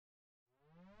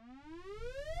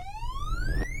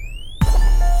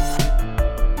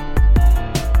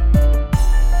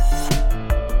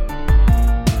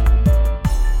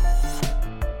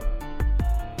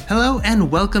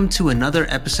and welcome to another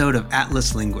episode of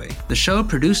Atlas Lingue, the show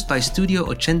produced by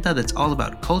Studio 80 that's all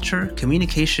about culture,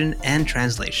 communication, and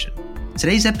translation.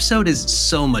 Today's episode is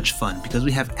so much fun because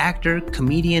we have actor,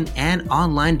 comedian, and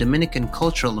online Dominican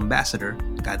cultural ambassador,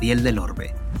 Gadiel del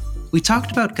Orbe. We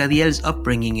talked about Gadiel's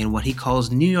upbringing in what he calls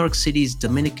New York City's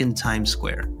Dominican Times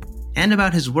Square, and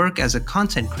about his work as a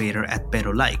content creator at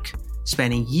Pero Like,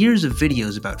 spanning years of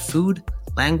videos about food,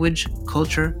 language,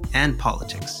 culture, and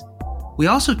politics. We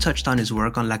also touched on his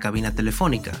work on La Cabina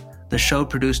Telefónica, the show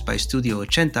produced by Studio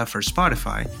 80 for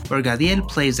Spotify, where Gadiel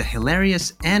plays a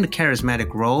hilarious and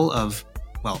charismatic role of,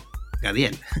 well,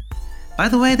 Gadiel. By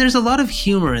the way, there's a lot of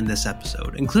humor in this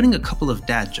episode, including a couple of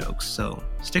dad jokes, so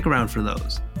stick around for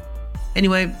those.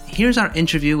 Anyway, here's our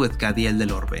interview with Gadiel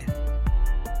del Orbe.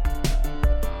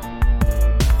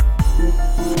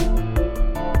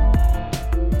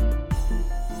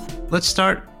 Let's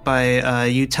start by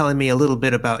you telling me a little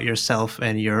bit about yourself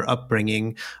and your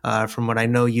upbringing. From what I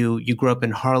know, you grew up in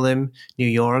Harlem, New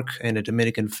York, in a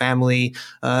Dominican family.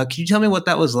 Could you tell me what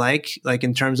that was like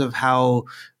in terms of how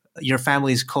your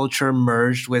family's culture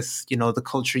merged with, the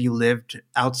culture you lived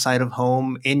outside of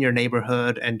home in your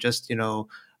neighborhood, and just,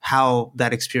 how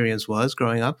that experience was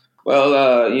growing up? Well,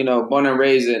 born and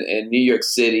raised in New York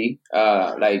City,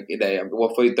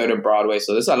 143rd and Broadway.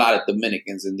 So there's a lot of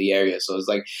Dominicans in the area. So it's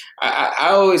like, I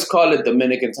always call it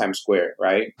Dominican Times Square,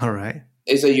 right? All right.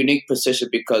 It's a unique position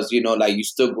because, you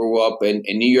still grew up in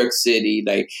New York City,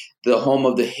 like the home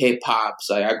of the hip hop.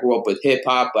 So I grew up with hip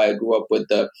hop. I grew up with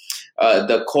the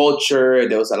culture.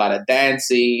 There was a lot of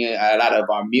dancing, a lot of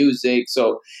our music.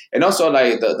 So, and also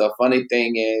like the funny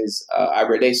thing is, I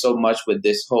relate so much with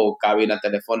this whole cabina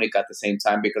telefónica at the same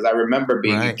time, because I remember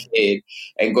being a kid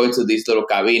and going to these little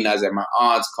cabinas and my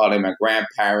aunts calling my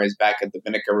grandparents back in the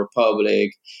Dominican Republic,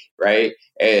 right?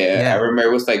 And I remember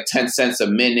it was like 10 cents a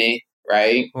minute.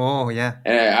 Right? Oh, yeah.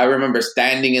 And I remember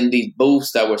standing in these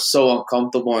booths that were so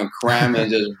uncomfortable and cramped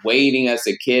and just waiting as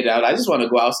a kid. I just want to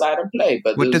go outside and play.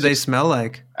 But what did they smell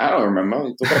like? I don't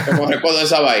remember.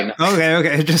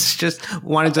 Okay. Just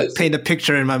wanted to paint a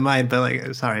picture in my mind,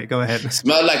 but sorry, go ahead.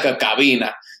 Smelled like a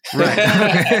cabina.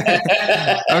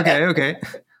 Right. Okay.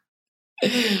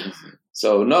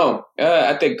 So, no,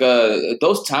 I think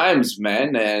those times,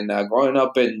 man, and growing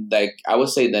up in, I would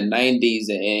say the 90s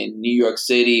in New York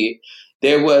City,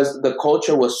 the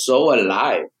culture was so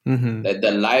alive. Mm-hmm. That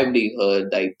the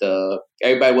livelihood,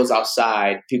 everybody was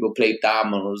outside, people played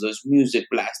dominoes, there's music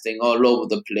blasting all over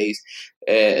the place.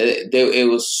 It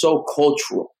was so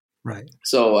cultural. Right.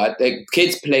 So I think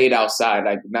kids played outside.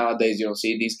 Like nowadays, you don't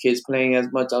see these kids playing as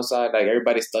much outside. Like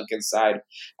everybody's stuck inside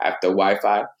after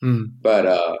Wi-Fi.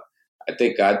 But I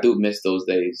think I do miss those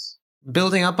days.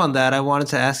 Building up on that, I wanted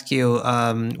to ask you,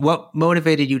 what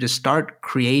motivated you to start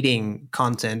creating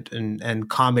content and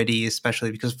comedy, especially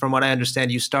because from what I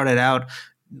understand, you started out,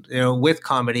 with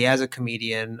comedy as a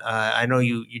comedian. I know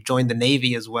you joined the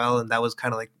Navy as well, and that was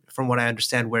kind of from what I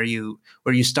understand, where you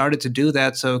started to do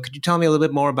that. So could you tell me a little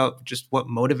bit more about just what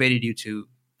motivated you to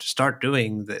start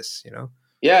doing this?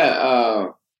 Yeah,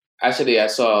 actually, I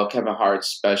saw Kevin Hart's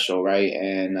special, right,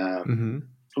 and.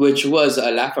 Which was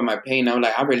a laugh at my pain. I was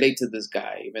like, I relate to this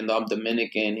guy, even though I'm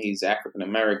Dominican, he's African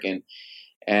American.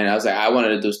 And I was like, I wanted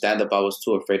to do stand-up. I was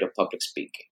too afraid of public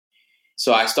speaking.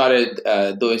 So I started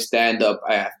doing stand-up.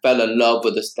 I fell in love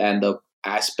with the stand-up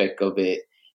aspect of it.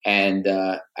 And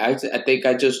I think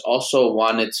I just also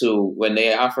wanted to, when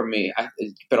they offered me,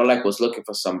 Pero Like was looking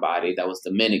for somebody that was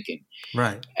Dominican.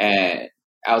 Right. And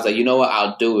I was like, you know what,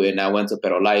 I'll do it. And I went to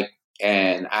Pero Like.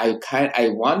 And I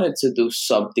wanted to do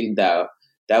something that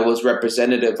was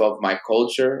representative of my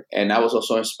culture. And I was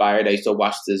also inspired. I used to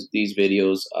watch these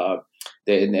videos.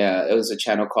 It was a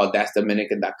channel called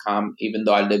That'sDominican.com. Even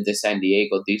though I lived in San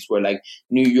Diego, these were like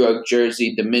New York,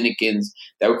 Jersey Dominicans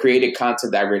that were created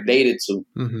content that I related to.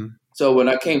 Mm-hmm. So when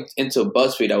I came into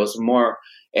BuzzFeed, I was more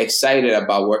excited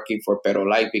about working for Pero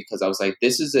Like, because I was like,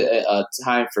 this is a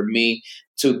time for me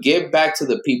to give back to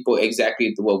the people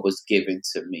exactly what was given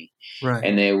to me. Right.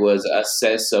 And it was a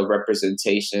sense of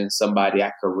representation, somebody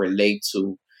I could relate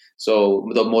to. So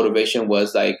the motivation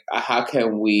was how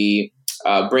can we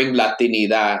bring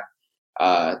Latinidad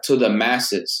to the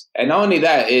masses? And not only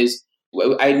that is,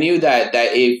 I knew that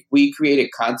if we created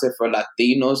content for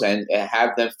Latinos and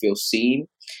have them feel seen,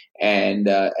 and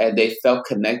they felt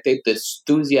connected, the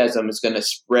enthusiasm is going to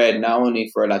spread not only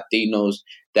for Latinos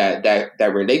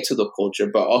that relate to the culture,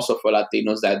 but also for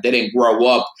Latinos that didn't grow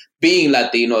up being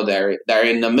Latino, that are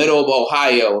in the middle of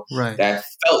Ohio, right, that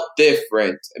felt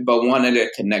different, but wanted to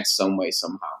connect some way,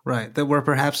 somehow. Right, that were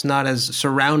perhaps not as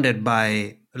surrounded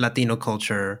by Latino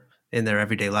culture in their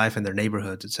everyday life, in their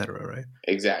neighborhoods, etc., right?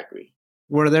 Exactly.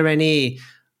 were there any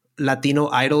Latino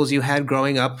idols you had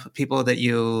growing up, people that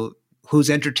whose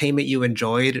entertainment you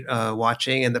enjoyed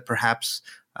watching and that perhaps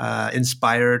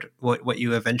inspired what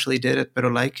you eventually did at Pero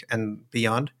Like and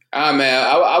beyond? Man,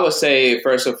 I would say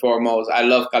first and foremost, I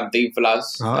love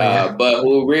Cantinflas, Yeah. but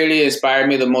who really inspired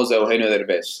me the most is Eugenio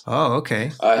Derbez. Oh,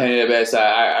 okay. Eugenio Derbez,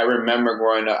 I remember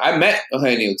growing up. I met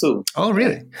Eugenio too. Oh,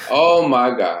 really? Oh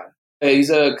my God. He's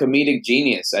a comedic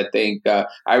genius, I think.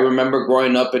 I remember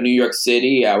growing up in New York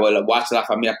City, I would watch La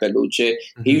Familia Peluche.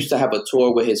 Mm-hmm. He used to have a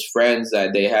tour with his friends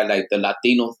that they had like the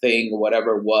Latino thing or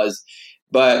whatever it was.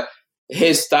 But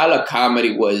his style of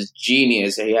comedy was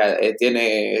genius.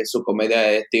 Tiene su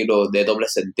comedia estilo de doble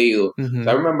sentido. Mm-hmm.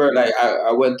 So I remember like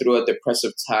I went through a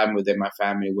depressive time within my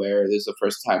family where this is the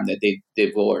first time that they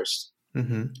divorced.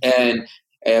 Mm-hmm.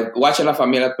 And watching La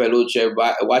Familia Peluche,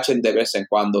 watching De Vez en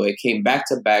Cuando, it came back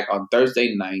to back on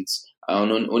Thursday nights on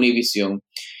Univision.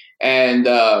 And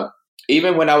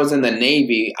even when I was in the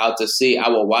Navy out to sea, I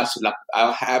will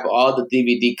I'll have all the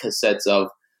DVD cassettes of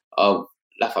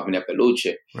La Familia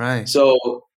Peluche. Right. So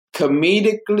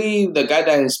comedically, the guy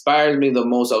that inspires me the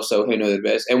most is Eugenio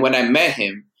Derbez. And when I met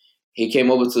him, he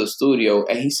came over to the studio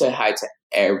and he said hi to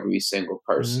every single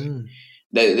person.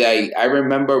 I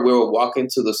remember we were walking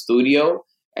to the studio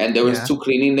and there was two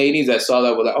cleaning ladies that saw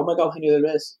that were like, oh my God, Eugenio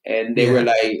Derbez. And they were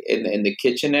like in the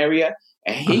kitchen area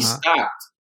and he stopped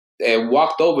and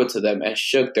walked over to them and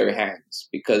shook their hands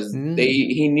because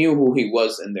he knew who he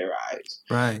was in their eyes.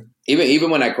 Right. Even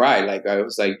when I cried, like I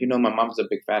was like, my mom's a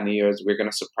big fan of yours. We're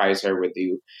gonna surprise her with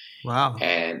you. Wow.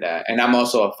 And I'm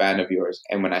also a fan of yours.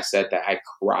 And when I said that, I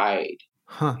cried.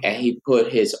 And he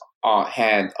put his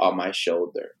hand on my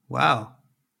shoulder. Wow,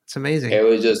 it's amazing. It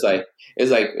was just like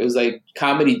it was like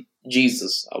comedy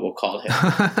Jesus, I will call him.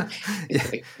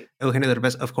 Eugenio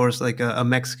Derbez, of course, like a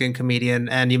Mexican comedian,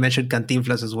 and you mentioned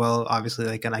Cantinflas as well, obviously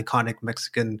like an iconic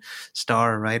Mexican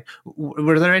star, right?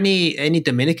 Were there any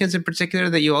Dominicans in particular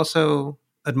that you also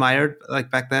admired, like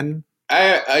back then?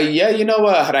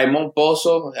 Raimon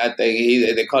Pozo, I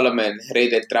think they call him El Rey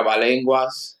del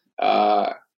Trabalenguas.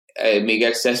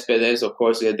 Miguel Céspedes, of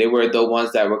course, they were the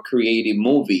ones that were creating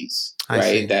movies,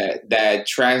 right? That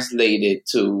translated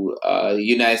to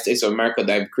United States of America,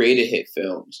 that created hit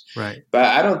films, right? But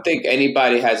I don't think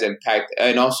anybody has impact.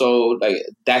 And also, like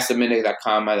that's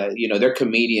Dominican.com, they're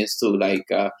comedians too, like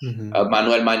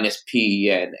Manuel Mañez P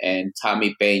and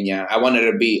Tommy Peña. I wanted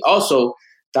to be also.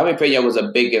 Tommy Peña was a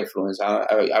big influence. I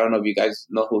don't know if you guys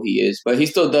know who he is, but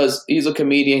he's a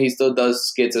comedian. He still does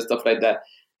skits and stuff like that.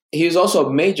 He was also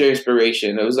a major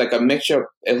inspiration. It was like a mixture of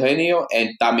Eugenio and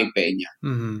Tommy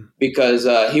Peña. Because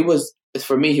he was the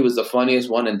funniest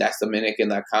one, and that's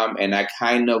Dominican.com. And I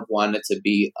kind of wanted to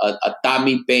be a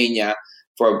Tommy Peña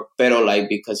for Pero Like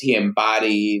because he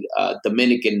embodied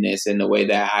Dominicanness in the way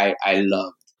that I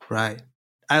loved. Right.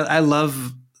 I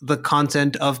love the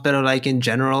content of Pero Like in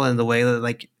general and the way that,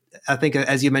 like, I think,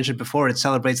 as you mentioned before, it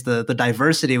celebrates the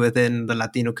diversity within the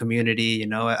Latino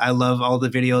community. I love all the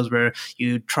videos where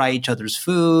you try each other's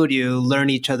food, you learn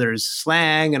each other's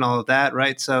slang and all of that,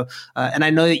 right? So, and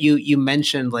I know that you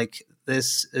mentioned like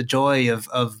this joy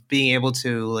of being able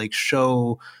to like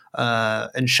show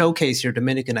and showcase your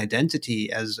Dominican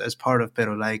identity as part of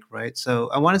Pero Like, right? So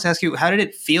I wanted to ask you, how did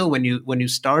it feel when you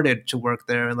started to work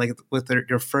there and like with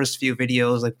your first few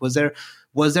videos? Like,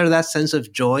 was there that sense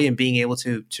of joy in being able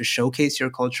to showcase your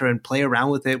culture and play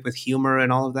around with it with humor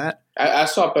and all of that? I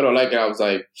saw Pero Like and I was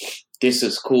like, this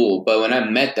is cool. But when I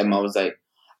met them, I was like,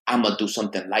 I'm going to do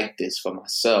something like this for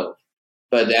myself.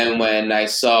 But then when I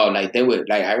saw, like, they would,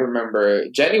 like, I remember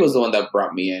Jenny was the one that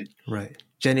brought me in. Right.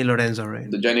 Jenny Lorenzo, right?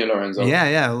 The Jenny Lorenzo.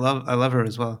 Yeah. I love her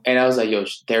as well. And I was like, yo,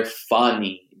 they're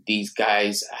funny. These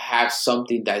guys have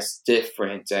something that's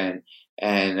different. And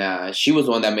she was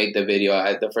the one that made the video.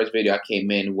 The first video I came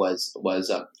in was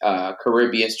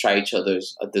Caribbeans try each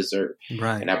other's dessert.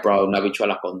 Right. And I brought una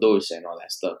bichuela con dulce and all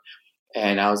that stuff.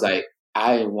 And I was like,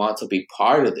 I want to be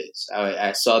part of this.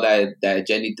 I saw that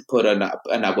Jenny put an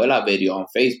abuela video on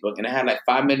Facebook and it had like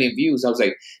 5 million views. I was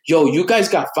like, yo, you guys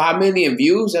got 5 million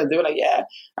views? And they were like, yeah.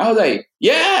 I was like,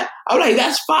 yeah. I was like,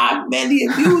 that's 5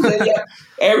 million views. And yeah,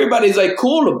 everybody's like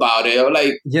cool about it. I'm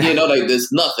like, like there's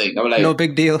nothing. I'm like, no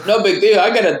big deal. No big deal. I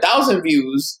got 1,000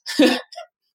 views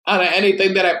on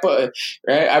anything that I put,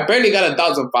 right? I barely got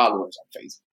 1,000 followers on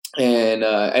Facebook. And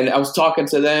I was talking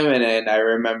to them, and I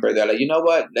remember they're like, you know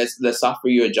what? Let's offer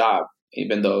you a job.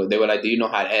 Even though they were like, do you know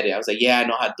how to edit? I was like, yeah, I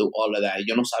know how to do all of that.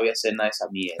 Yo no sabía hacer nada esa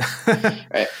mierda,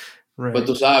 right? Right. But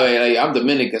tú sabes, like, I'm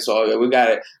Dominican, so we're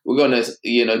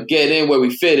gonna get in where we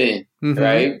fit in,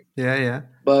 right? Yeah.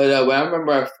 But when I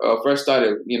remember I first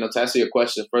started, to answer your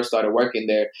question, first started working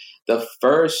there, the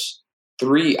first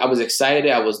I was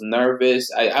excited. I was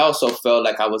nervous. I also felt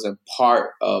like I wasn't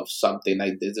part of something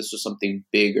like this. This was something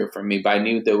bigger for me, but I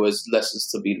knew there was lessons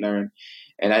to be learned.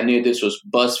 And I knew this was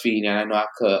BuzzFeed, and I know I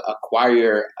could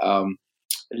acquire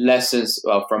lessons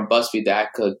from BuzzFeed that I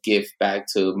could give back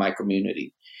to my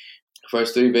community.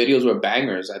 First 3 videos were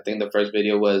bangers. I think the first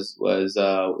video was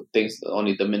things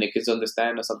only Dominicans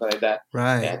understand or something like that.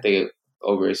 Right. And I think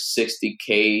over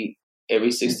 60K, every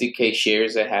 60K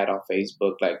shares it had on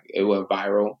Facebook, like it went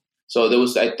viral. So there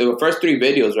was like the first 3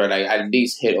 videos were like at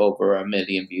least hit over 1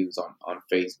 million views on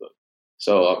Facebook.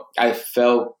 So I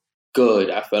felt good.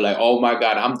 I felt like, oh my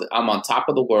God, I'm on top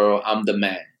of the world. I'm the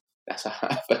man. That's how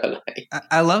I felt like.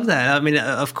 I love that. I mean,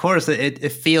 of course,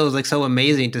 it feels like so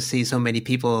amazing to see so many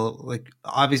people like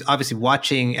obviously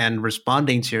watching and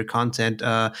responding to your content.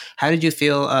 How did you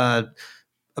feel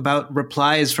about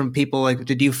replies from people? Like,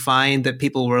 did you find that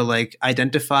people were like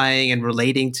identifying and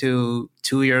relating to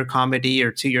your comedy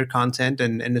or to your content?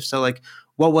 And if so, like,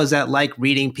 what was that like,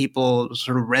 reading people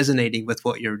sort of resonating with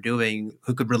what you're doing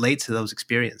who could relate to those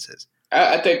experiences?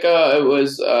 I think it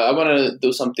was. I wanted to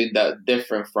do something that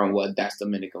different from what Das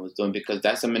Dominican was doing, because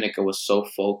Das Dominican was so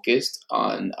focused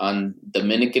on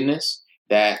Dominicanness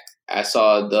that I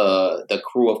saw the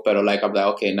crew of Pero Like. I'm like,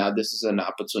 okay, now this is an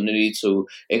opportunity to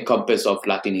encompass of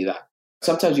Latinidad.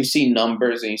 Sometimes you see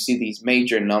numbers and you see these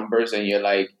major numbers, and you're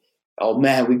like, oh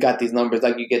man, we got these numbers.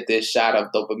 Like, you get this shot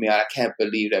of dopamine. I can't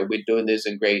believe that we're doing this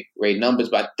in great numbers.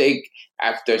 But I think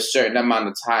after a certain amount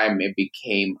of time, it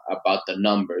became about the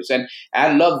numbers. And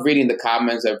I love reading the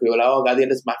comments of people like, oh,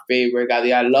 Gadiel is my favorite.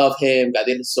 Gadiel, I love him.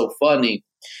 Gadiel is so funny.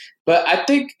 But I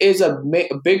think it's a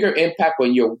bigger impact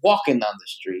when you're walking down the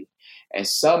street and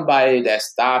somebody that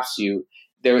stops you,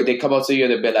 they come up to you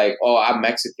and they'll be like, oh, I'm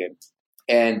Mexican,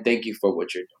 and thank you for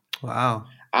what you're doing. Wow.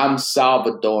 I'm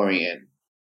Salvadorian,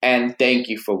 and thank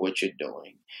you for what you're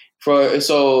doing.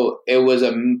 So it was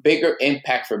a bigger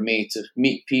impact for me to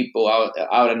meet people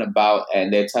out and about,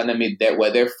 and they're telling me that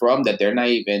where they're from, that they're not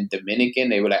even Dominican.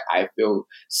 They were like, I feel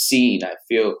seen. I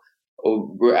feel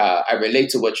I relate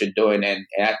to what you're doing, and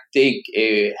I think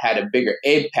it had a bigger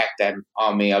impact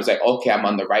on me. I was like, okay, I'm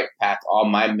on the right path on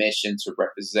my mission to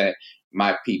represent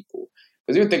my people.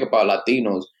 Because you think about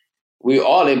Latinos, we're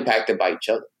all impacted by each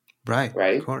other. Right.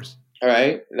 Right. Of course. All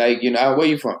right. Like, where are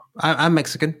you from? I'm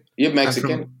Mexican. You're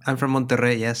Mexican? I'm from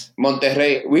Monterrey, yes.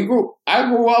 Monterrey. I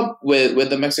grew up with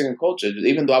the Mexican culture,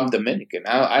 even though I'm Dominican.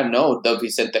 I know the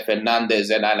Vicente Fernandez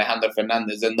and Alejandro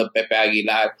Fernandez and the Pepe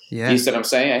Aguilar. Yeah. You see what I'm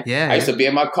saying? Yeah. I used to be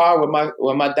in my car with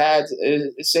my dad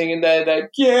singing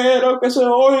that quiero que se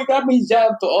oiga mi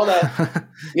llanto, all that.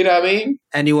 You know what I mean?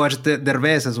 And you watched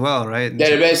Derbez as well, right?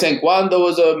 Derbez en Cuando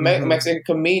was a Mexican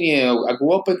comedian. I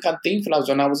grew up in Cantinflas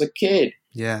when I was a kid.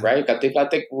 Yeah. Right? Cantinflas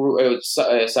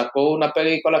sacó una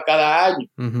película cada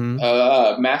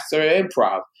año. Master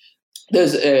Improv.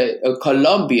 There's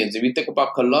Colombians. If you think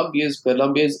about Colombians,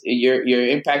 you're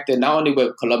impacted not only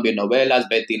with Colombian novelas,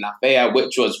 Betty La Fea,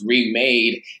 which was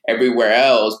remade everywhere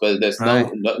else, but there's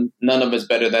none of it's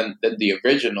better than the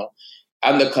original.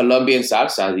 And the Colombian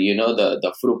salsa,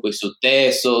 the Fruco y sus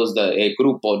Tesos, the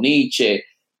Grupo Nietzsche,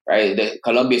 right? The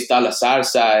Colombian style of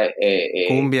salsa,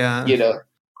 cumbia,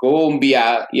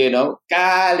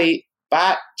 Cali,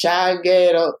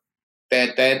 Pachanguero,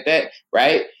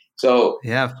 right? So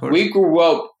yeah, of course. We grew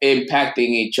up impacting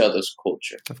each other's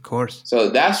culture. Of course. So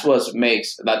that's what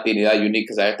makes Latinidad unique,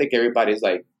 because I think everybody's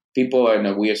like, people are in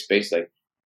a weird space like,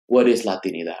 what is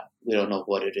Latinidad? We don't know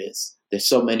what it is. There's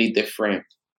so many different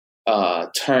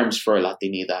terms for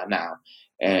Latinidad now.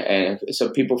 And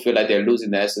some people feel like they're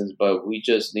losing the essence, but we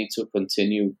just need to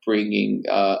continue bringing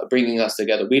us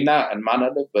together. We're not a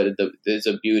monolith, but there's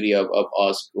a beauty of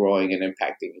us growing and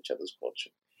impacting each other's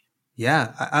culture.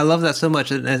 Yeah, I love that so much.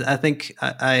 And I think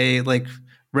I like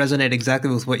resonate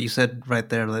exactly with what you said right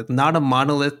there. Like, not a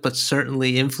monolith, but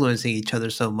certainly influencing each other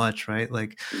so much, right?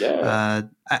 Like, yeah.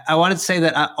 I wanted to say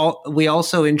that we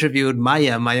also interviewed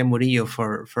Maya Murillo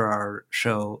for our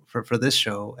show, for this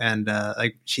show. And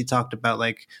like, she talked about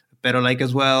like Pero Like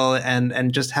as well,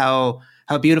 and just how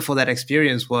beautiful that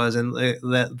experience was, and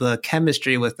the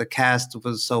chemistry with the cast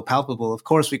was so palpable. Of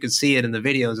course, we could see it in the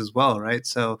videos as well, right?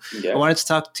 So yeah. I wanted to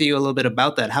talk to you a little bit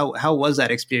about that. How was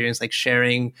that experience, like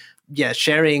sharing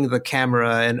the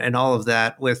camera and all of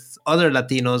that with other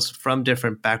Latinos from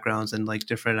different backgrounds and like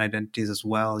different identities as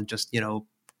well, and just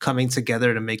coming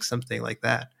together to make something like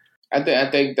that? I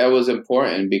think that was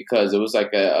important because it was like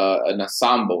an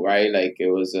ensemble, right? Like,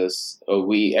 it was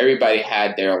everybody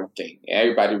had their own thing.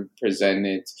 Everybody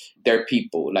represented their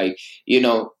people. Like,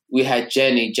 we had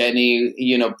Jenny. Jenny,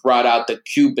 brought out the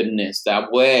Cubanness, the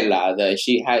abuela.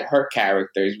 She had her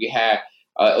characters. We had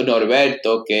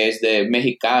Norberto, que es de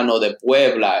Mexicano de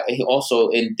Puebla, also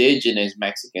indigenous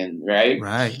Mexican, right?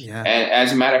 Right. Yeah. And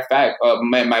as a matter of fact,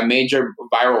 my major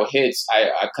viral hits,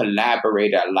 I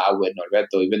collaborated a lot with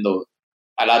Norberto, even though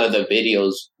a lot of the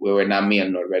videos were not me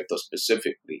and Norberto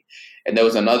specifically. And there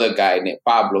was another guy named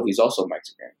Pablo. He's also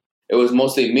Mexican. It was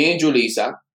mostly me and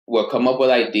Julissa would come up with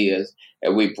ideas,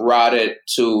 and we brought it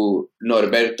to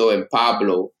Norberto and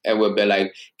Pablo, and we'll be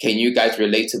like, can you guys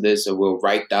relate to this? And we'll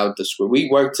write down the script. We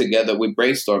work together. We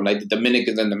brainstorm, like the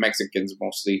Dominicans and the Mexicans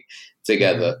mostly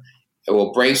together. Mm-hmm. And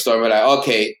we'll brainstorm. We're like,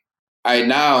 okay, all right,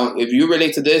 now, if you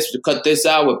relate to this, we cut this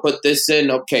out, we'll put this in.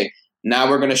 Okay, now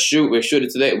we're going to shoot. We'll shoot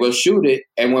it today. We'll shoot it.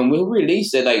 And when we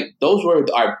release it, like, those were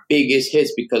our biggest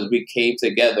hits because we came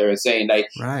together and saying, like,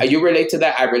 right. You relate to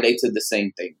that? I relate to the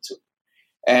same thing, too.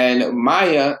 And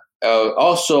Maya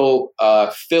also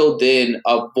filled in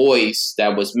a voice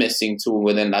that was missing, too,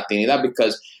 within Latinidad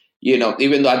because, you know,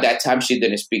 even though at that time she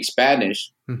didn't speak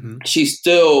Spanish, mm-hmm. she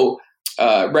still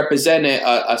represented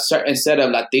a certain set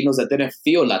of Latinos that didn't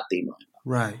feel Latino.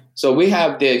 Right. So we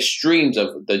have the extremes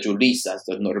of the Julissas,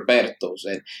 the Norbertos,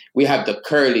 and we have the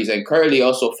Curlys. And Curly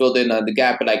also filled in the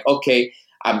gap. Like, okay,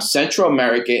 I'm Central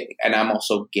American and I'm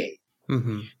also gay.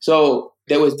 Mm-hmm. So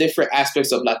there was different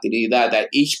aspects of Latinidad that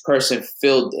each person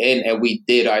filled in, and we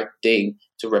did our thing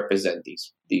to represent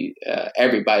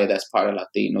everybody that's part of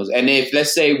Latinos. And if,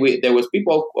 let's say, there was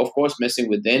people, of course, missing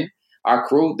within our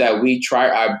crew that we try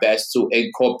our best to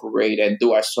incorporate and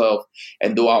do ourselves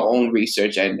and do our own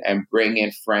research and bring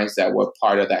in friends that were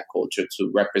part of that culture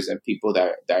to represent people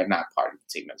that are not part of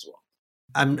the team as well.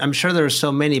 I'm sure there are so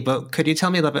many, but could you tell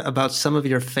me a little bit about some of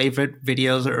your favorite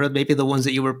videos, or maybe the ones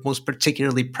that you were most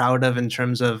particularly proud of in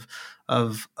terms of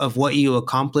what you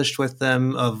accomplished with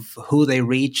them, of who they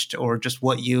reached, or just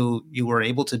what you were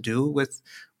able to do with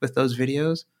those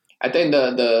videos? I think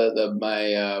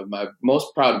my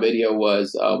most proud video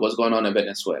was what's going on in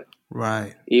Venezuela.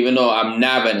 Right. Even though I'm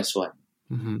not Venezuelan,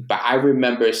 mm-hmm. but I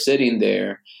remember sitting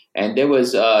there, and there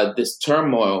was this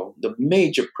turmoil, the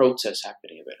major protests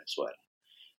happening in Venezuela,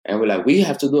 and we're like, we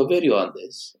have to do a video on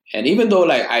this. And even though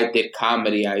like I did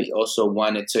comedy, I also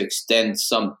wanted to extend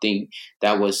something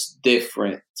that was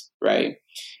different, right?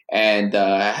 And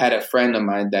I had a friend of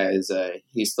mine that is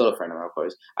he's still a friend of mine, of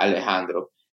course, Alejandro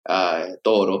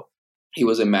Toro. He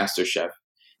was a master chef.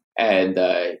 And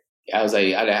I was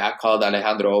like, I called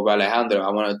Alejandro over. Alejandro,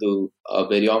 I want to do a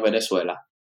video on Venezuela.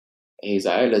 And he's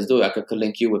like, hey, let's do it. I could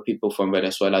link you with people from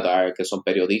Venezuela that son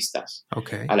periodistas.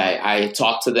 Okay. And I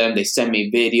talked to them. They sent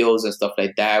me videos and stuff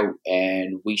like that.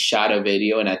 And we shot a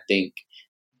video. And I think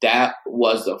that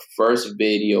was the first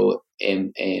video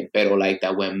in Pero like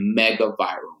that went mega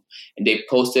viral. And they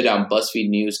posted on BuzzFeed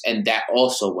News. And that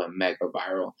also went mega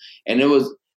viral. And it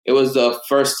was the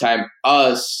first time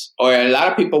a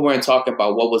lot of people weren't talking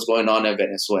about what was going on in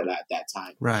Venezuela at that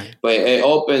time. Right. But it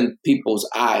opened people's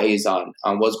eyes on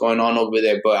what's going on over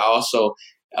there. But I also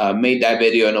made that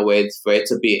video in a way for it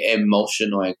to be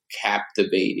emotional and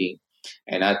captivating.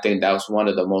 And I think that was one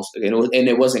of the most, and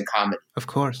it wasn't comedy. Of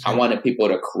course. Yeah. I wanted people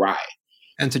to cry.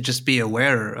 And to just be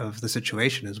aware of the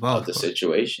situation as well. Of the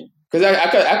situation. Because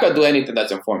I could do anything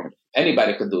that's informative.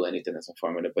 Anybody could do anything that's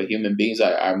informative. But human beings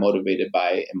are motivated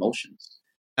by emotions.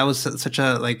 That was such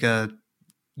a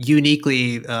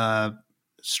uniquely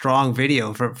strong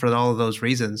video for all of those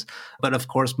reasons. But of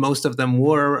course, most of them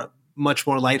were much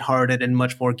more lighthearted and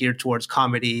much more geared towards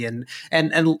comedy and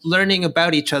learning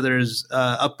about each other's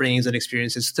upbringings and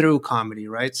experiences through comedy,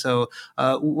 right? So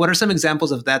what are some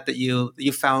examples of that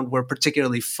you found were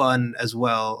particularly fun as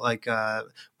well? Like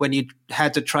when you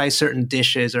had to try certain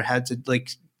dishes or had to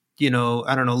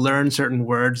learn certain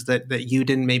words that you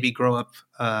didn't maybe grow up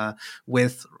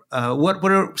with.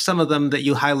 What are some of them that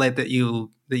you highlight that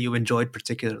you enjoyed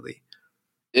particularly?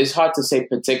 It's hard to say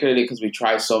particularly because we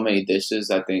try so many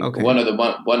dishes. I think one of the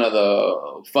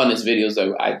funnest videos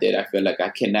that I did, I feel like I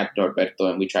kidnapped Norberto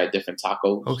and we tried different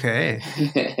tacos. Okay.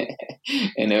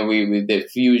 And then we did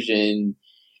fusion.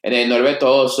 And then Norberto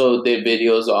also did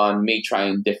videos on me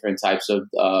trying different types of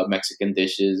Mexican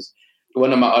dishes.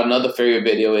 Another favorite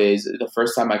video is the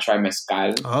first time I tried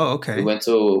mezcal. Oh, okay. We went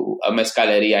to a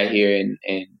mezcaleria here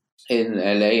in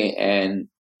LA, and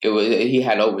he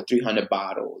had over 300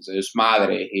 bottles. It was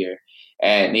Madre here.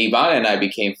 And Ivan and I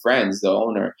became friends, the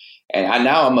owner. And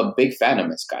now I'm a big fan of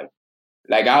mezcal.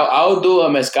 Like, I'll do a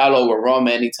mezcal over rum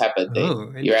any type of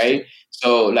day, right?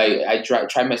 So, like, I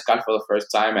tried mezcal for the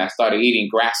first time, and I started eating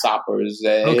grasshoppers.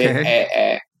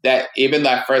 That even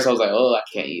though at first I was like, oh, I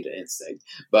can't eat an insect.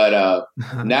 But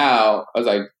now I was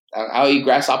like, I'll eat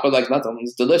grasshopper like nothing.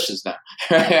 It's delicious now.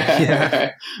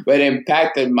 Yeah. But it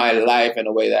impacted my life in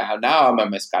a way that now I'm a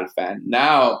mezcal fan.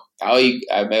 Now I'll eat,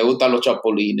 me gustan los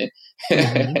chapulines.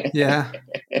 Yeah.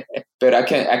 But I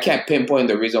can't pinpoint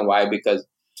the reason why, because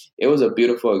it was a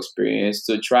beautiful experience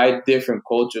to try different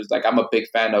cultures. Like, I'm a big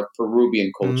fan of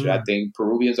Peruvian culture. I think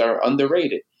Peruvians are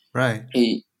underrated. Right.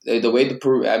 The way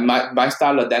my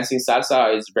style of dancing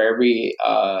salsa is very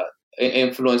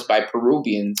influenced by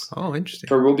Peruvians. Oh, interesting.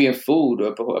 Peruvian food.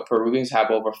 Peruvians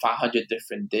have over 500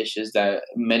 different dishes that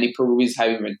many Peruvians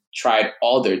haven't even tried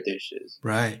all their dishes.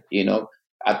 Right. You know,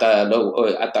 hasta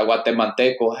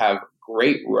Guatemalteco have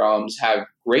great rums, have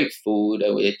great food,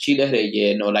 chile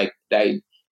relleno, like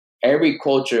every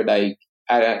culture, like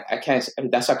I can't,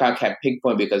 that's why I can't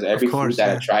pinpoint, because every food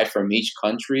that I tried from each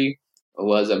country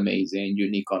was amazing and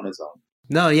unique on its own.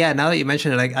 No, yeah, now that you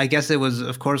mention it, I guess it was,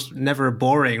 of course, never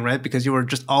boring, right? Because you were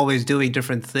just always doing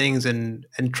different things and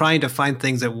trying to find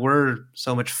things that were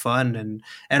so much fun,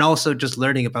 and also just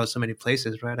learning about so many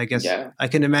places, right? I guess I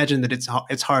can imagine that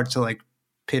it's hard to like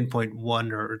pinpoint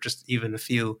one or just even a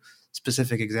few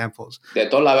specific examples. De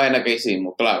toda la vaina que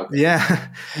hicimos, claro. Yeah.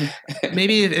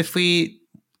 Maybe if we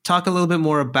talk a little bit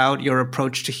more about your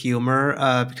approach to humor,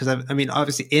 because I mean,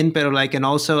 obviously in Pero Like, and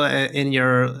also in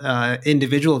your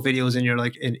individual videos, in your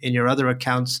in your other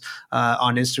accounts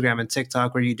on Instagram and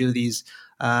TikTok, where you do these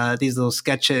little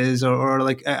sketches, or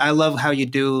like, I love how you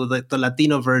do the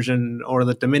Latino version or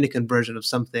the Dominican version of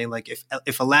something. Like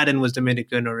if Aladdin was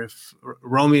Dominican, or if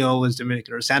Romeo was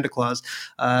Dominican, or Santa Claus.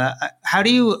 How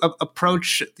do you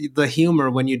approach the humor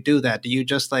when you do that? Do you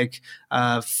just like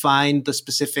find the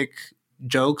specific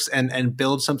jokes and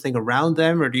build something around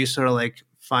them, or do you sort of like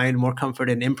find more comfort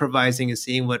in improvising and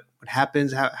seeing what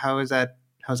happens? How's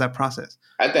that process?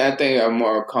 I think I'm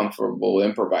more comfortable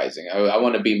improvising. I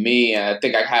want to be me. I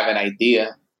think I have an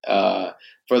idea.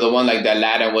 For the one like that,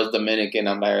 Aladdin was Dominican.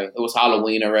 I'm like, it was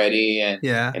Halloween already,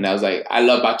 and I was like, I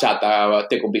love bachata. I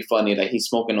think it'll be funny. Like, he's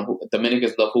smoking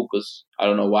Dominicans love hookahs. I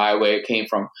don't know where it came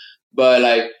from, but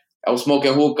like, I was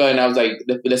smoking hookah, and I was like,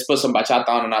 let's put some bachata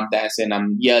on, and I'm dancing.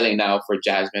 I'm yelling now for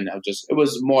Jasmine. It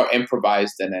was more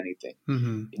improvised than anything.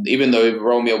 Mm-hmm. Even though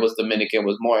Romeo was Dominican, it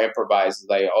was more improvised.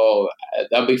 Like, oh,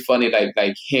 that'd be funny, like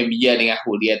him yelling at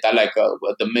Julieta, like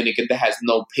a Dominican that has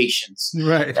no patience.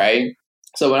 Right?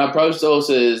 So when I approach those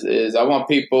is I want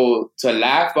people to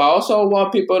laugh, but I also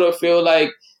want people to feel like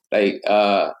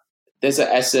there's an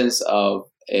essence of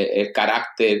a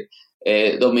carácter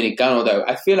Dominicano that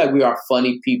I feel like we are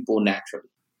funny people naturally.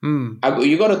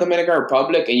 You go to Dominican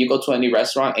Republic and you go to any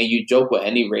restaurant and you joke with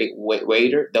any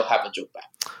waiter, they'll have a joke back.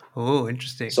 Oh,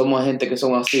 interesting. Somos gente que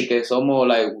somos así, que somos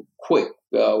like quick.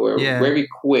 We're very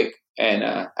quick, and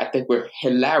I think we're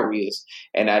hilarious.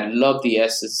 And I love the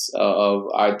essence of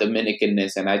our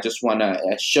Dominicanness, and I just want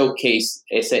to showcase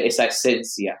esa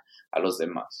esencia a los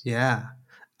demás. Yeah.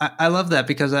 I love that,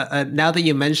 because now that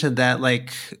you mentioned that,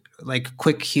 like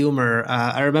quick humor,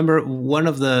 I remember one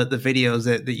of the videos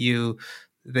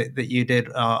that you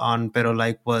did on Pero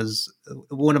Like was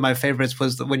one of my favorites,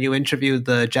 was when you interviewed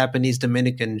the Japanese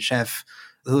Dominican chef,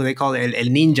 who they call El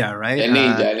Ninja, right? El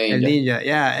Ninja.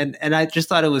 Yeah. And I just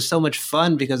thought it was so much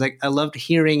fun, because I loved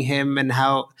hearing him and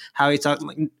how he talked,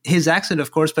 like, his accent, of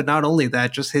course, but not only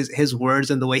that, just his words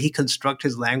and the way he construct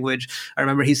his language. I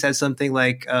remember he said something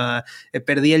like,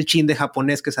 perdí el chin de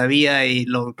japonés que sabía y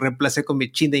lo reemplacé con mi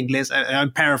chin de inglés.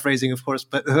 I'm paraphrasing, of course,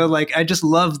 but like, I just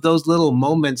loved those little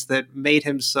moments that made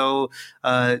him so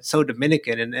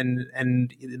Dominican,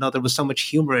 and you know, there was so much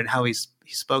humor in how he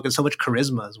spoke, and so much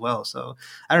charisma as well. So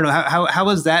I don't know, how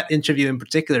was that interview in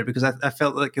particular? Because I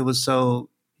felt like it was so,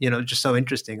 you know, just so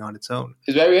interesting on its own.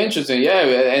 It's very interesting, yeah,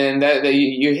 and that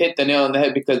you hit the nail on the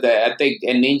head, because I think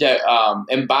El Ninja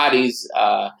embodies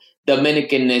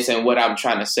Dominicanness, and what I'm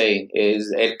trying to say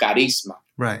is el carisma.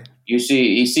 Right. You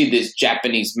see this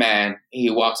Japanese man. He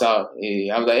walks out.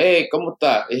 I was like, hey, ¿cómo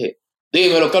está?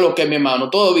 Dímelo, ¿qué es lo que, mi hermano?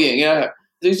 ¿Todo bien? You know,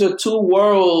 these are two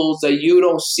worlds that you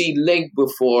don't see linked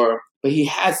before, but he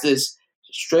has this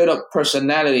straight up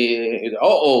personality.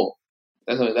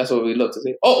 That's what we love to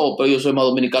say. Pero yo soy más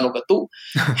dominicano que tú.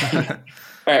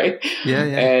 Right? Yeah.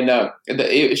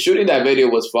 And shooting that video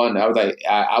was fun. I was like,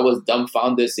 I was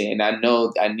dumbfounded, and I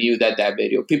knew that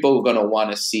video, people were gonna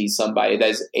want to see somebody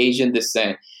that's Asian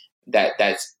descent,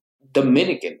 that's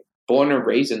Dominican, born and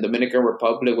raised in Dominican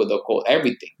Republic with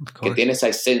everything. Que tiene esa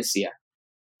esencia.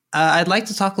 I'd like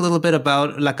to talk a little bit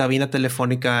about La Cabina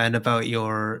Telefónica and about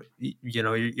your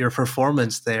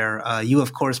performance there. You,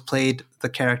 of course, played the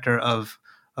character of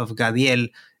Gadiel.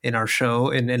 in our show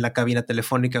in La Cabina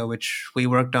Telefónica, which we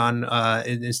worked on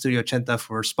in Studio 80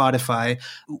 for Spotify.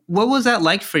 What was that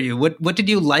like for you? What did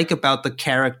you like about the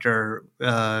character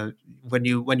when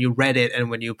you read it and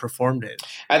when you performed it?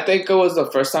 I think it was the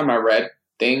first time I read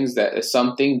things that is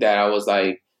something that I was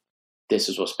like, this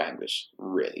is what Spanglish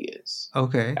really is.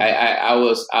 Okay. I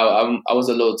was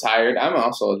a little tired. I'm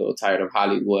also a little tired of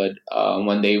Hollywood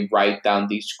when they write down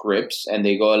these scripts and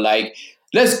they go like,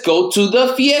 let's go to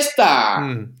the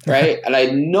fiesta, right?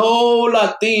 Like no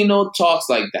Latino talks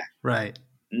like that. Right.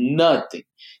 Nothing.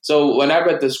 So when I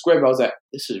read the script, I was like,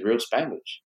 this is real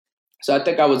Spanglish. So I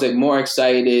think I was like more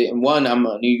excited. One, I'm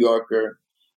a New Yorker.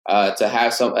 To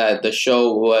have some, the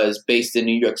show was based in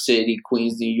New York City,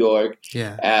 Queens, New York.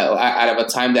 Yeah. Out of a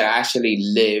time that I actually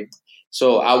lived.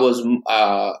 So I was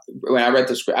when I read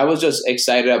the script, I was just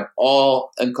excited of all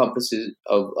encompasses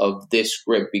of this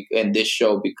script and this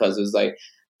show because it's like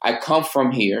I come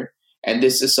from here, and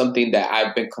this is something that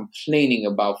I've been complaining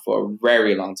about for a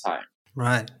very long time.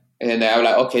 Right. And I was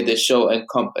like, okay, this show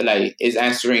is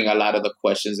answering a lot of the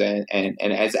questions and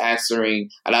is answering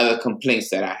a lot of the complaints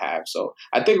that I have. So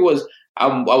I think I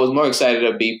was more excited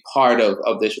to be part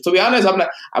of this show. To be honest,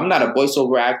 I'm not a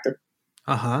voiceover actor.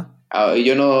 Uh-huh.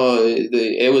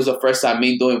 It was the first time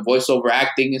me doing voiceover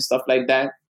acting and stuff like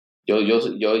that. Yo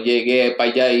llegué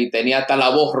para allá y tenía hasta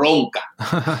la voz ronca.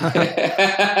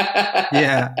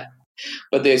 Yeah.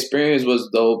 But the experience was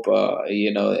dope.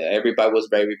 Everybody was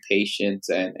very patient,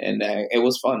 and it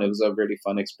was fun. It was a really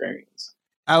fun experience.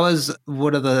 I was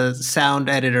one of the sound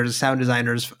editors, sound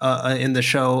designers in the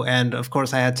show, and of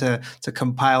course, I had to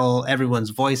compile everyone's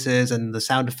voices and the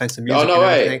sound effects and music. Oh, no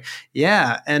way! Everything.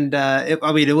 Yeah, and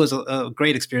it was a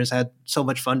great experience. I had so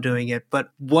much fun doing it.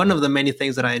 But one of the many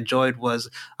things that I enjoyed was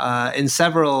in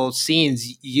several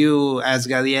scenes, you as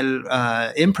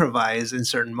Gadiel improvise in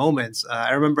certain moments.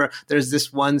 I remember there's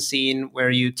this one scene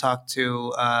where you talk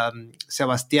to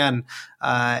Sebastian.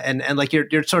 And like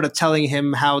you're sort of telling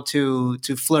him how to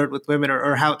flirt with women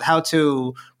or how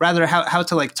to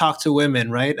like talk to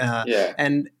women, right? Yeah.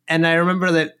 And I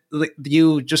remember that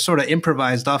you just sort of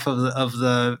improvised off of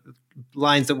the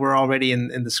lines that were already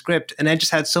in the script, and I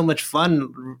just had so much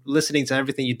fun listening to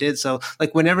everything you did. So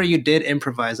like whenever you did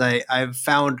improvise, I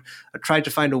tried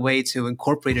to find a way to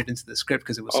incorporate it into the script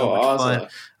because it was so much awesome.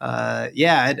 fun.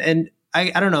 Yeah, and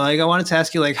I don't know. Like I wanted to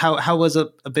ask you, like how was a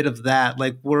bit of that?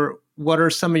 Like what are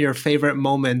some of your favorite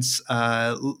moments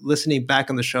listening back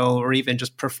on the show, or even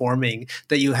just performing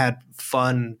that you had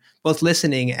fun both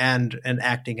listening and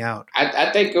acting out? I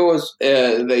think it was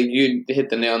that you hit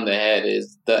the nail on the head.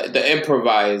 Is the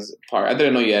improvise part? I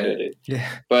didn't know you edited. Yeah,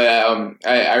 but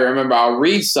I remember I'll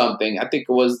read something. I think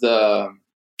it was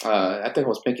I think I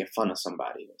was making fun of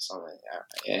somebody or something.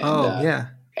 And, yeah.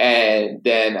 And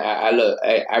then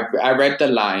I read the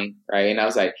line, right, and I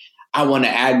was like, I want to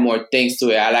add more things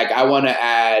to it. I want to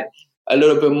add a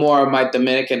little bit more of my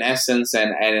Dominican essence,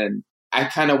 and I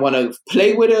kind of want to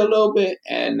play with it a little bit.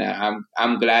 And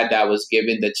I'm glad that I was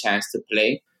given the chance to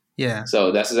play. Yeah.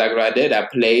 So that's exactly what I did. I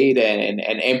played and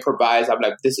improvised. I'm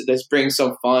like, this brings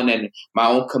some fun and my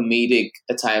own comedic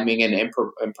timing and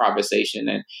improvisation.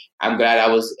 And I'm glad I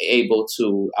was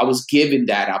given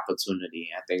that opportunity.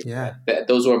 I think that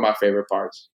those were my favorite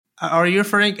parts. Are you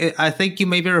referring? I think you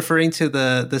may be referring to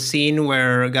the scene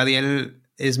where Gadiel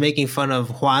is making fun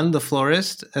of Juan, the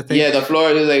florist. I think. Yeah, the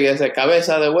florist is like, it's like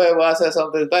cabeza de huevo, I said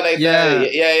something like that.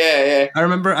 Yeah. I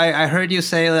remember I heard you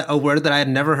say a word that I had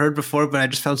never heard before, but I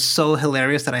just felt so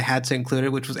hilarious that I had to include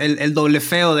it, which was el doble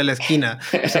feo de la esquina,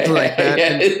 or something like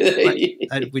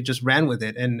that. We just ran with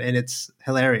it, and it's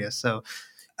hilarious. So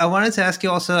I wanted to ask you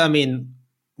also, I mean,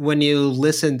 when you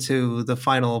listen to the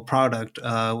final product,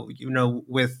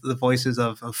 with the voices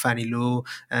of Fanny Lu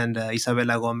and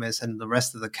Isabela Gomez and the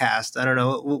rest of the cast, I don't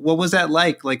know, what was that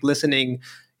like listening,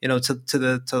 to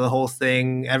the whole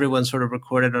thing? Everyone sort of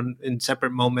recorded in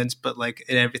separate moments, but like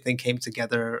everything came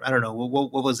together. I don't know,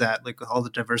 what was that like, all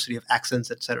the diversity of accents,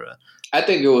 etc.? I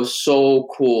think it was so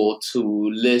cool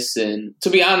to listen. To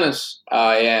be honest,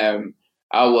 I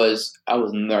was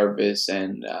nervous,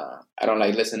 and I don't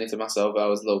like listening to myself. I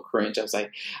was a little cringe. I was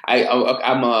like,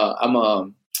 I'm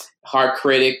a hard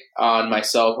critic on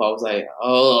myself. I was like,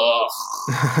 oh,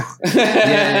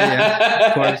 yeah,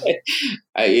 of course.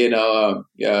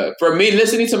 For me,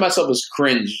 listening to myself is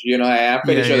cringe. I'm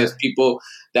pretty sure there's people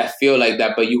that feel like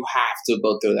that, but you have to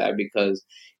go through that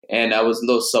and I was a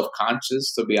little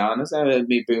self-conscious, to be honest. I had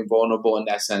me being vulnerable in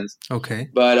that sense. Okay,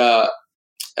 but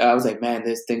I was like, man,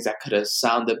 there's things I could have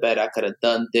sounded better. I could have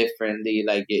done differently,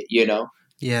 Yeah.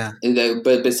 Yeah.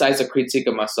 But besides the critique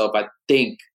of myself, I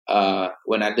think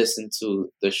when I listened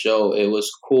to the show, it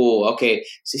was cool. Okay,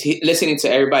 listening to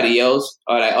everybody else,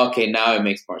 I was like, okay, now it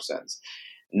makes more sense.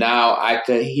 Now I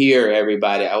could hear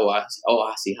everybody. I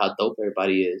see how dope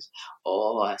everybody is.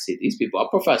 Oh, I see these people are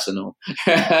professional.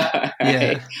 Right?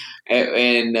 Yeah.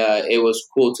 And it was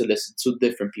cool to listen to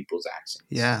different people's accents.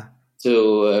 Yeah.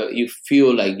 So you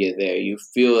feel like you're there. You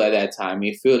feel at that time.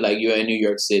 You feel like you're in New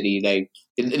York City, like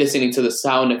listening to the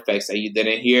sound effects that you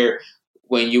didn't hear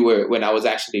when I was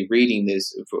actually reading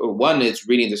this. One is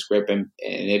reading the script and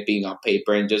it being on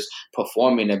paper and just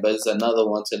performing it, but it's another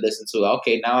one to listen to.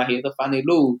 Okay, now I hear the Fanny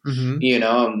Lou,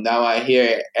 now I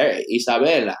hear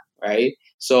Isabella, right?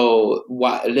 So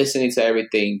listening to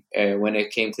everything when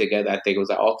it came together, I think it was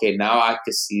like, okay, now I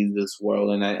could see this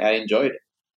world, and I enjoyed it.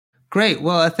 Great.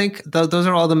 Well, I think those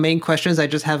are all the main questions. I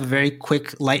just have a very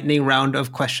quick lightning round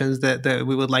of questions that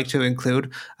we would like to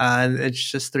include. It's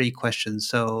just 3 questions.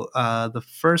 So the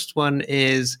first one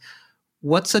is,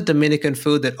 what's a Dominican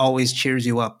food that always cheers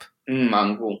you up?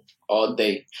 Mango all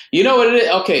day. You know what it is?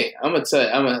 Okay, I'm gonna tell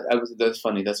you. That's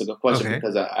funny. That's a good question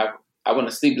because I went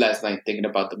to sleep last night thinking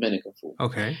about Dominican food.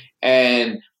 Okay.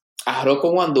 And arroz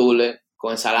con guandule,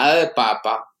 con ensalada de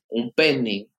papa, un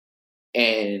pernil,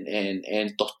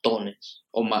 and tostones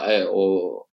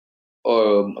or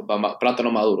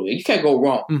plátano maduro. You can't go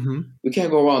wrong. Mm-hmm. You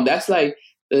can't go wrong. That's like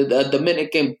the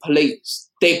Dominican plate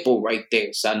staple right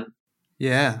there, son.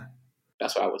 Yeah.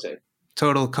 That's what I would say.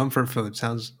 Total comfort food.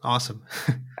 Sounds awesome.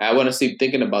 I want to keep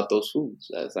thinking about those foods.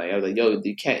 I was like, yo,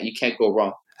 you can't go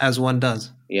wrong. As one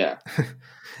does. Yeah.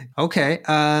 Okay.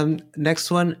 Next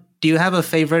one. Do you have a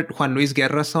favorite Juan Luis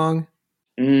Guerra song?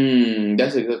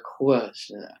 That's a good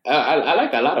question. I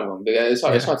like a lot of them because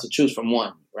it's hard to choose from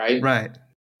one, right? Right.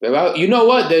 You know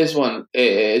what? There's one.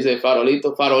 Is it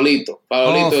Farolito? Farolito.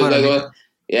 Farolito is like one.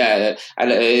 Yeah,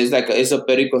 it's a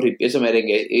perico, it's a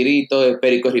merenguerito,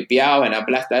 perico ripiao, and I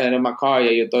blast that in my car.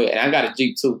 And I got a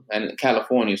Jeep too, in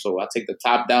California, so I take the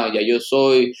top down. Yo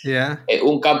soy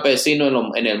un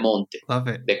campesino en el monte. Love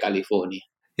it. De California.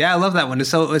 Yeah, I love that one. It's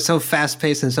so fast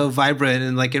paced and so vibrant,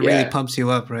 and like it really pumps you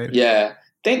up, right? Yeah.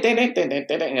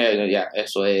 Yeah,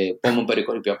 eso es como un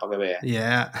perico ripiao para que vea.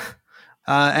 Yeah.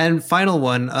 And final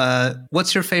one,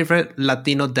 what's your favorite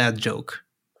Latino dad joke?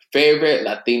 Favorite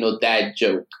Latino dad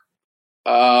joke?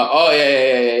 Yeah.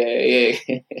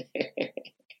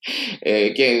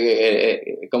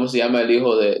 ¿Cómo se llama el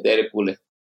hijo de Hércules?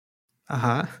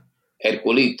 Ajá.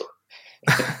 Herculito.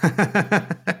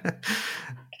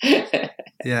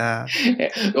 Yeah.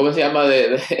 ¿Cómo se llama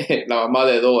de la mamá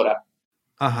de Dora?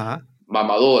 Ajá.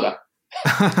 Mamadora.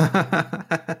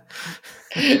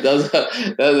 Those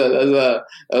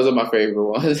are my favorite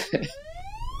ones.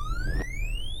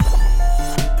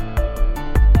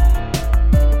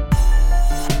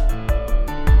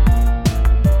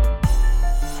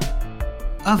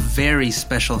 A very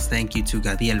special thank you to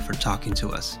Gadiel for talking to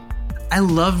us. I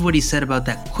loved what he said about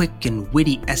that quick and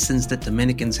witty essence that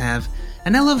Dominicans have,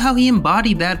 and I love how he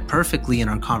embodied that perfectly in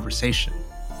our conversation.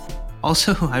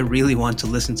 Also, I really want to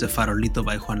listen to Farolito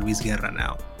by Juan Luis Guerra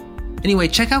now. Anyway,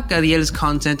 check out Gadiel's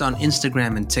content on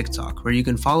Instagram and TikTok, where you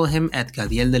can follow him at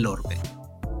Gadiel del Orbe.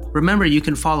 Remember, you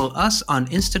can follow us on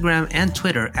Instagram and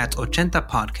Twitter at 80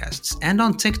 Podcasts and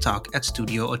on TikTok at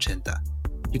Studio 80.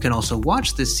 You can also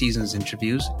watch this season's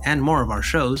interviews and more of our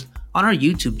shows on our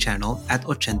YouTube channel at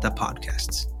 80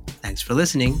 Podcasts. Thanks for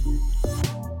listening.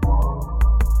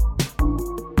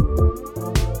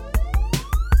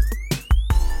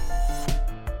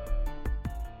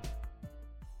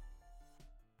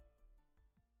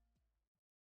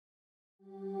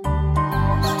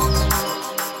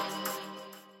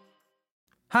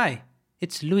 Hi,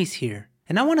 it's Luis here,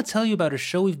 and I want to tell you about a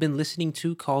show we've been listening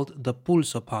to called the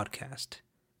Pulso Podcast.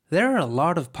 There are a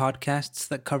lot of podcasts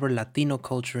that cover Latino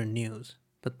culture and news,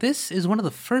 but this is one of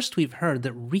the first we've heard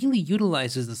that really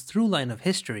utilizes the through line of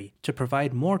history to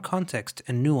provide more context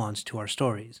and nuance to our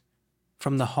stories.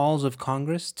 From the halls of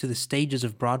Congress to the stages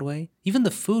of Broadway, even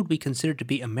the food we consider to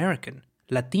be American,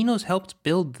 Latinos helped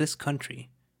build this country,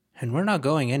 and we're not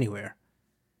going anywhere.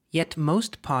 Yet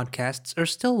most podcasts are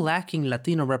still lacking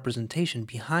Latino representation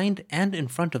behind and in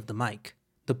front of the mic.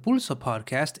 The Pulso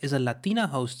Podcast is a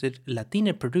Latina-hosted,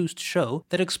 Latina-produced show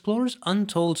that explores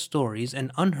untold stories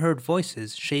and unheard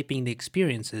voices shaping the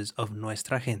experiences of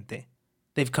nuestra gente.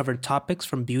 They've covered topics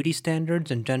from beauty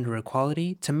standards and gender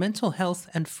equality to mental health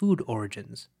and food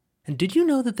origins. And did you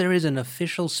know that there is an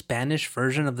official Spanish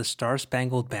version of the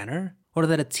Star-Spangled Banner? Or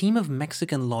that a team of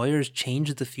Mexican lawyers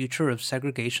changed the future of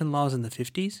segregation laws in the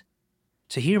 50s?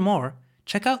 To hear more,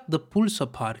 check out the Pulso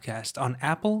Podcast on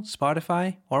Apple,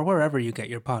 Spotify, or wherever you get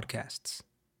your podcasts.